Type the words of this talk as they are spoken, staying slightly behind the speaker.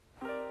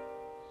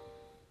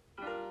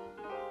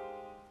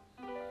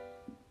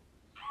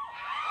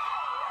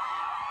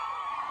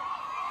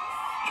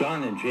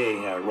John and Jay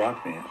had a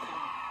rock band.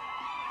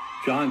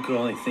 John could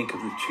only think of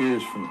the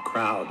cheers from the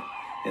crowd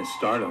and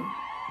stardom.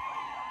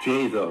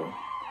 Jay, though,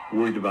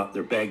 worried about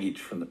their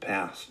baggage from the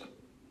past.